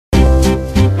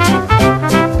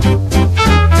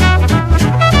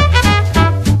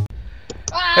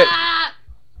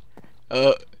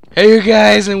Hey you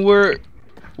guys, and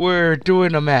we're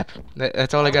doing a map.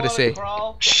 That's all I gotta say.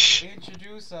 Shh.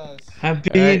 Introduce us. I'm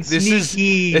being This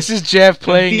sneaky. is Jeff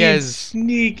playing being as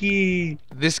sneaky.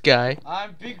 this guy.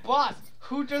 I'm Big Boss.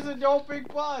 Who doesn't know Big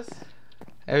Boss?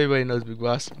 Everybody knows Big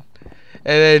Boss. And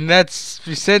then that's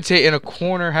Vicente in a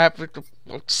corner, half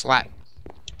slap.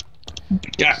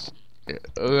 Yeah.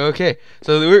 Okay,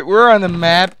 so we're on the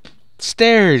map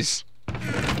Stairs.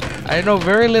 I know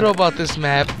very little about this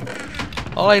map.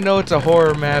 All I know it's a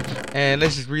horror map, and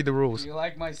let's just read the rules. Do you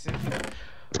like my symphony?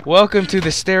 Welcome to the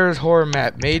Stairs horror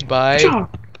map made by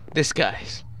these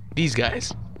guys.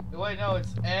 Wait, no,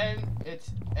 it's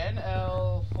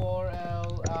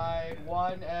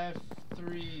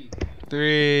NL4LI1F3.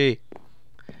 3.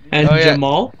 And Oh, yeah.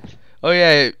 Jamal? Oh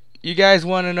yeah, you guys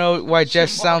want to know why Jeff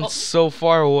sounds so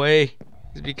far away?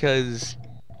 It's because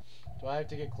Do I have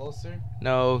to get closer?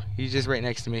 no, he's just right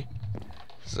next to me.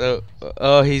 So,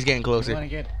 oh, he's getting closer.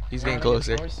 He's getting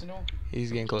closer.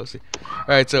 He's getting closer. All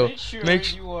right, so make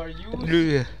sure you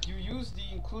use the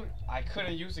include. I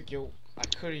couldn't use a Gilly.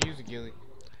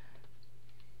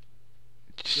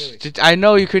 I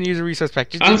know you couldn't use a resource pack.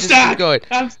 I'm stuck. Go ahead.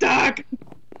 I'm stuck.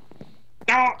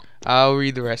 Ah. I'll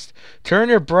read the rest. Turn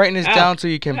your brightness down so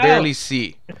you can barely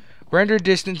see. Render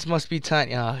distance must be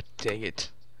tiny. Ah, oh, dang it.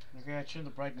 Okay, I turned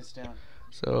the brightness down.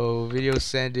 So video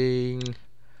sending.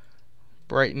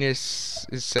 Brightness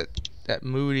is set at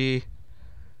moody.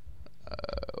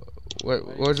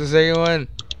 What was the second one?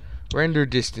 Render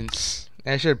distance.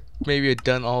 I should maybe have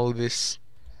done all of this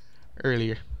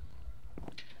earlier.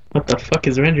 What the fuck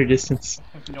is render distance?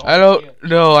 I don't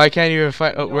know. I can't even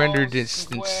find render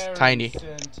distance. Tiny.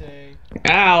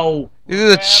 Ow! This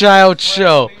is a child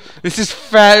show. This is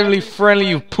family friendly,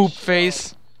 you poop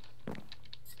face.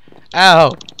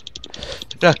 Ow.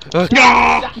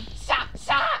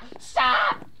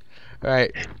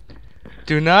 Alright.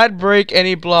 Do not break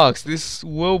any blocks. This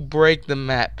will break the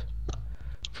map.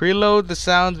 Preload the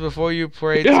sounds before you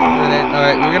pray.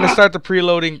 Alright, we're gonna start the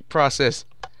preloading process.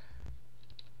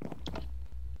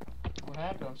 What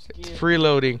happened? I'm scared. It's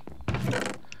preloading.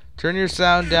 Turn your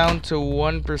sound down to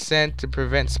 1% to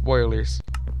prevent spoilers.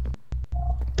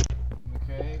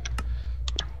 Okay.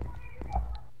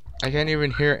 I can't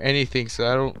even hear anything,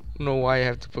 so I don't know why I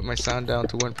have to put my sound down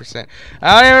to 1%.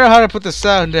 I don't even know how to put the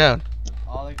sound down.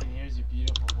 All I can hear is your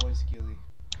beautiful voice, Gilly.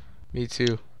 Me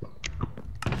too.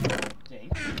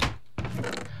 Dang.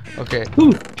 Okay.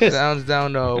 Ooh, Sounds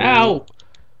down to ow!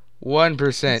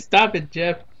 1%. Stop it,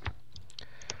 Jeff.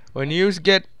 When you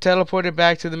get teleported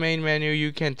back to the main menu,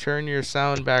 you can turn your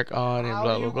sound back on and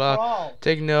blah blah blah. Crawl?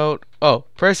 Take note. Oh,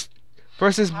 press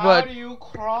this How button. do you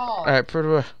crawl? All right, put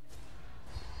it.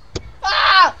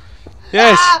 Ah!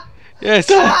 Yes. Ah! Yes.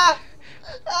 Ah!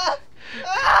 Ah!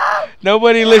 Ah!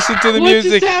 Nobody listen to the What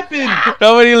music. just happened?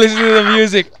 Nobody listen to the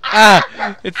music.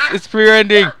 Ah, it's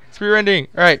pre-rending. It's pre-rending.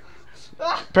 All right.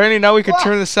 Apparently now we can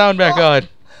turn the sound back on.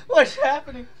 What's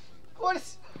happening? What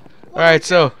is? All right,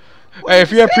 so. Hey,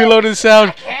 if you have preloaded the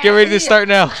sound, get ready to start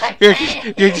now. You're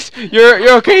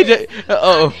okay.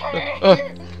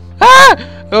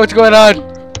 Ah! What's going on?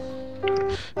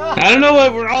 I don't know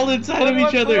what. We're all inside of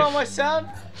each other. Put on my sound?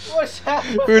 What's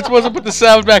happening? We were supposed to put the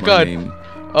sound back My on. name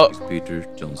Oh, is Peter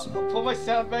Johnson. Pull my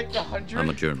sound back to 100. I'm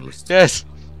a journalist. yes.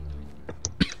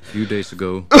 A few days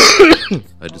ago,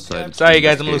 I decided Sorry, to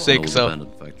guys, I'm a little investigate sick, an so. old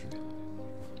abandoned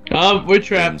factory. We're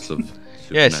trapped. Claims of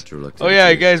Yes. supernatural Oh yeah,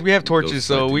 activity. guys, we have Those torches,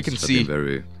 so we can sightings have been see.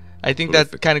 very I think that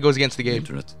prolific kind of goes against the on the game.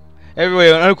 internet. Everybody,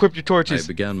 unequip your I torches.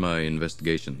 began my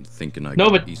investigation thinking I No,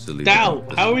 could but easily. now,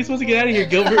 how are we supposed to get out of here,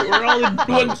 Gilbert? We're all in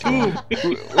one tube.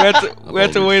 We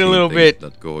have to wait a little bit.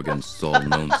 That go against all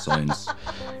known science.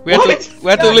 We have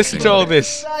to listen to all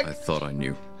this. I thought I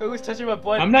knew. Who was touching my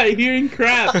butt? I'm not hearing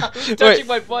crap. Who's touching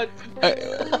my butt?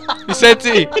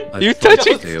 Vicente, I you tried to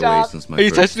touching? stay away Stop. since my Are you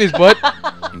first touching his butt?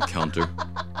 encounter.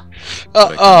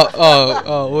 What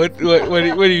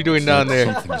are you doing down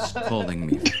there? Something is calling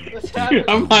me.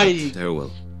 I'm hiding.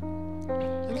 Stairwell.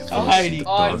 I'm hiding.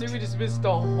 Oh, I think we just missed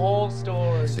the whole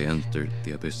story. As I entered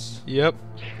the abyss. Yep.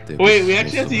 there Wait, was we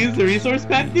actually have to also use the resource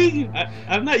pack thing?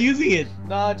 I'm not using it.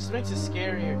 Nah, it just makes it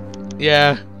scarier.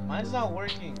 Yeah. Mine's not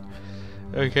working.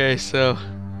 Okay, so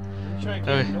I'm trying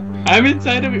to Okay. nobody. I'm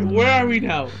inside of it. Where are we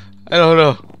now? I don't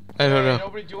know. I don't Hey, know.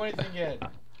 Nobody do anything yet.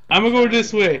 I'm gonna go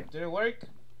this way. Did it work?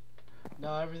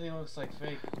 No, everything looks like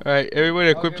fake. All right, everybody,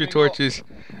 equip Okay, your we go. torches.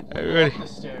 We'll Everybody. walk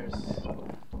the stairs.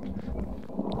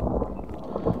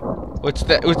 What's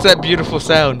that? What's that beautiful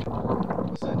sound?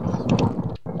 What's that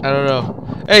noise? I don't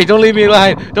know. Hey, don't leave me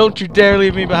behind! Don't you dare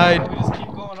leave me behind! We just keep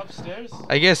going upstairs?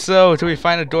 I guess so, until we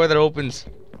find a door that opens.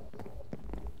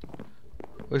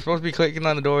 We're supposed to be clicking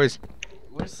on the doors.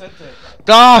 Where's Sente?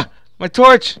 Ah! My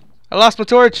torch! I lost my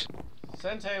torch!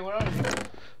 Sente, where are you?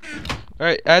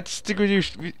 Alright, I have to stick with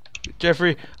you,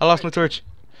 Jeffrey. I lost my torch.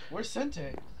 Where's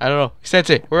Sente? I don't know.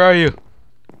 Sensei, where are you?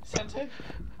 Sente?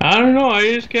 I don't know. I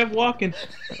just kept walking.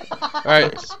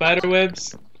 Alright. Spider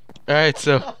webs. Alright,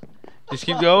 so just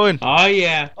keep going. Oh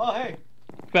yeah. Oh, hey.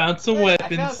 Found some Hey, I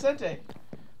weapons. found Sente.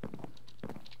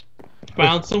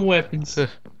 Found some weapons. Sente,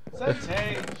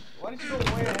 why don't you go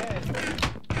way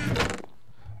ahead?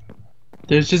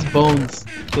 There's just bones.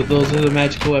 So those are the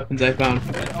magical weapons I found.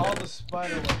 Get all the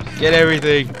spider webs. Get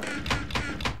everything.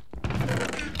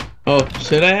 Oh,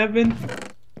 should I have been?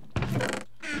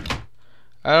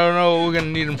 I don't know what we're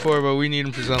gonna need them for, but we need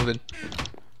them for something.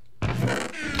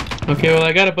 Okay, well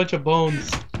I got a bunch of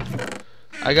bones.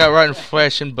 I got rotten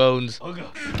flesh and bones.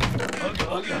 Unga.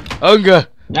 Unga, unga. Unga!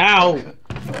 Ow!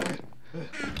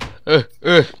 Oh!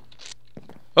 Oh!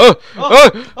 Oh,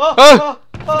 Oh! oh,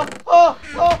 oh,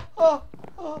 oh, oh,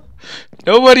 oh.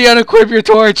 Nobody unequip your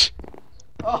torch!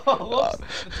 Oh,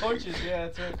 whoops. The torches, yeah,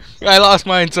 that's right. I lost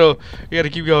mine, so you gotta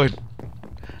keep going.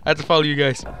 I have to follow you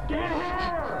guys.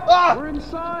 Ah! We're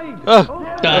inside.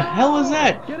 Oh! The hell is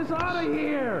that? Get us out of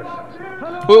here.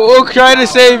 We'll try to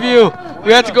save you!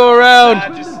 We have to go around!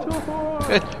 Nah,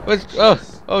 just Oh!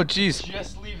 Oh,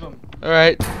 jeez. leave them.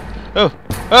 Alright. Oh!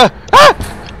 Ah!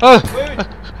 Ah! Oh! Wait.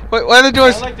 Wait, why are the I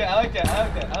doors? like that, I like that, I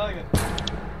like that, I like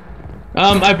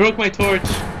that. I broke my torch.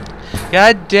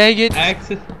 God dang it.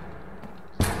 Access.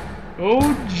 Oh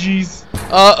jeez.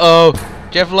 Uh-oh.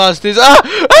 Jeff lost his. Ah!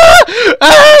 Ah!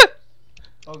 Ah!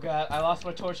 Oh god, I lost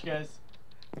my torch, guys.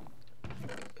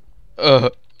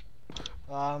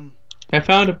 I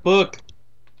found a book.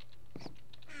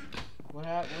 What's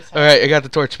happening? Alright, I got the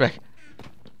torch back.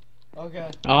 Oh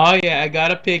god. Oh yeah, I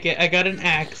got a pick. I got an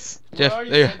axe. Jeff, Where are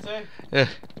you, there. Sensei? Yeah.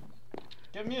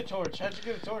 Give me a torch. How'd you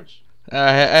get a torch?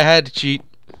 I had to cheat.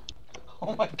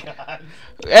 Oh my god.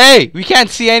 Hey, we can't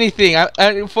see anything.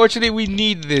 Unfortunately, we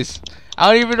need this.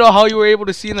 I don't even know how you were able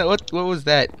to see that. What was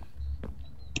that?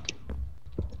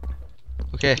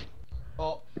 Okay.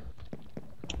 Oh.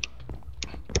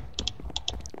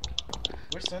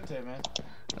 Where's Sente, man?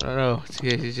 I don't know.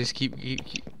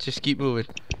 Just keep moving.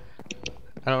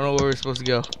 I don't know where we're supposed to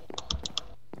go.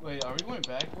 Wait, are we going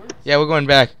backwards? Yeah, we're going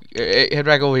back. Head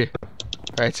back over here.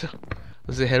 Alright, so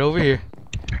let's head over here.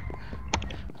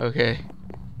 Okay.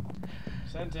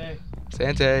 Sente.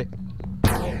 Sante.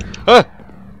 Oh. Ah!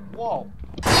 Whoa.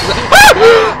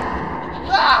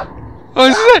 Oh,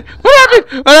 this is it! What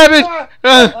happened? What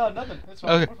happened? Nothing. It's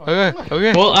fine. Okay, We're fine.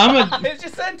 okay. Well, It's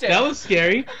just Sente. that was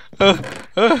scary.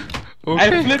 Okay.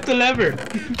 I flipped the lever.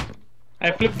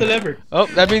 I flipped the lever. Oh,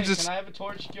 that means Hey, it's can I have a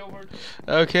torch, Gilbert?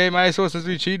 okay. My source says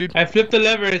we cheated. I flipped the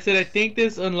lever. I said, I think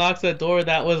this unlocks a door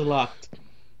that was locked.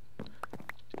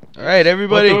 All right,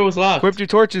 everybody, What door was locked? equip your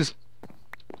torches.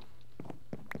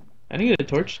 I didn't get a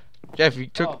torch. Jeff, you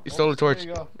stole the torch. There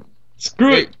you go.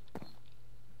 Screw Hey, it.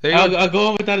 there you go. I'll go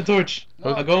on without a torch.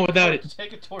 No, I'll go on take a without torch. it.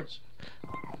 Take a torch.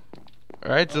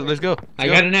 All right, so let's go. I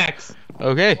got an axe.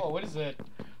 Okay, Whoa, what is that?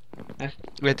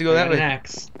 we have to go I that got an way.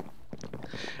 axe.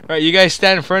 All right, you guys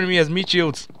stand in front of me as meat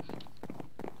shields.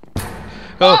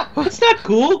 Ah! Oh, That's not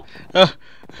cool.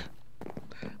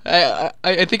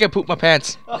 I think I pooped my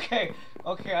pants.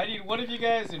 Okay, I need one of you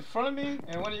guys in front of me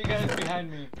and one of you guys behind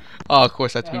me. Oh, of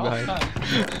course, that's At me all behind.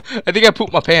 times. I think I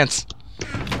pooped my pants.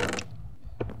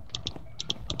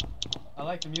 I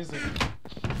like the music.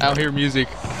 I don't hear music.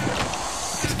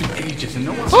 It's been ages and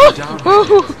no one's been down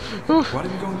here. What are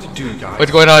we going to do, guys?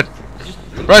 What's going on?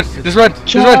 Run! Just run!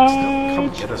 Just run! Come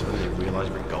get us when they realize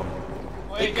we're gone.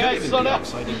 Wait, guys, slow down.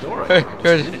 Outside the door. Hey,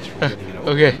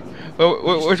 okay.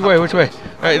 Which way? Which way?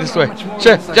 All right, this way.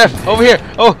 Jeff, over here.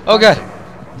 Oh God.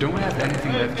 Don't have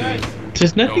anything left to Guys, do.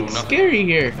 There's nothing scary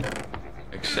here.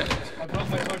 Except. I broke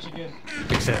my torch again.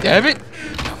 Except. Damn it!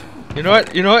 You know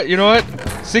what? You know what? You know what?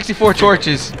 64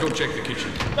 torches. Go check the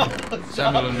kitchen.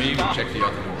 Samuel and me will check the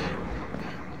other door.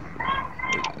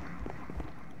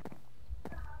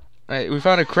 Alright, we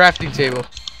found a crafting table.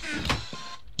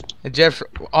 And Jeff's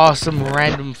awesome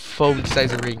random phone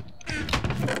size ring.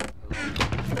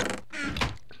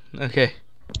 Okay,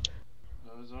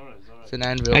 it's an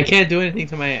anvil. I can't do anything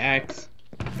to my axe.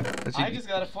 I just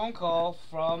got a phone call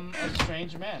from a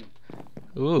strange man.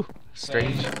 Ooh,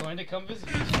 Saying strange. he's going to come visit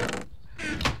me.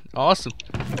 Awesome.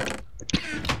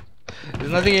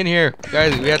 There's nothing in here.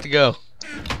 Guys, we have to go.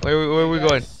 Where are we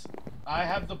going? Guys, I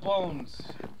have the bones.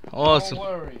 Awesome. Don't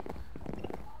worry.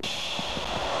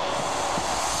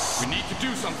 We need to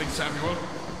do something, Samuel.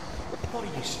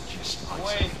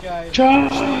 Wait, guys.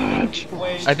 Charge!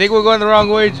 Wait. I think we're going the wrong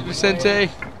way, Sensei. I'm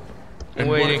And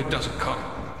what if waiting. it doesn't come?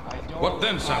 I don't. What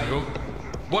then, Samuel?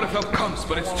 What if help comes,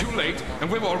 but it's too late, and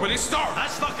we've already starved?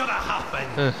 That's not gonna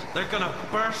happen. They're gonna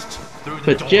burst through the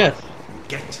But door. Jeff.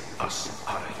 Get us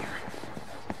out of here.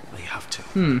 They have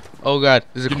to. Oh god,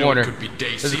 there's a You know corner. it could be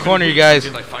days, There's a even corner, you weeks guys.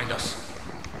 until they find us.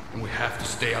 And we have to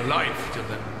stay alive till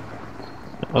then.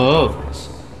 Oh.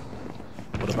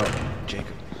 What about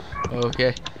Jacob?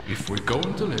 Okay. If we're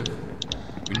going to live,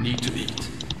 we need to eat.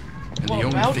 And What the only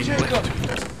about thing Jacob? left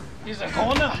to eat. He's a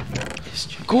goner.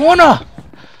 Corner!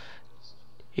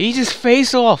 He just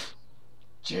face off.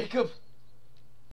 Jacob.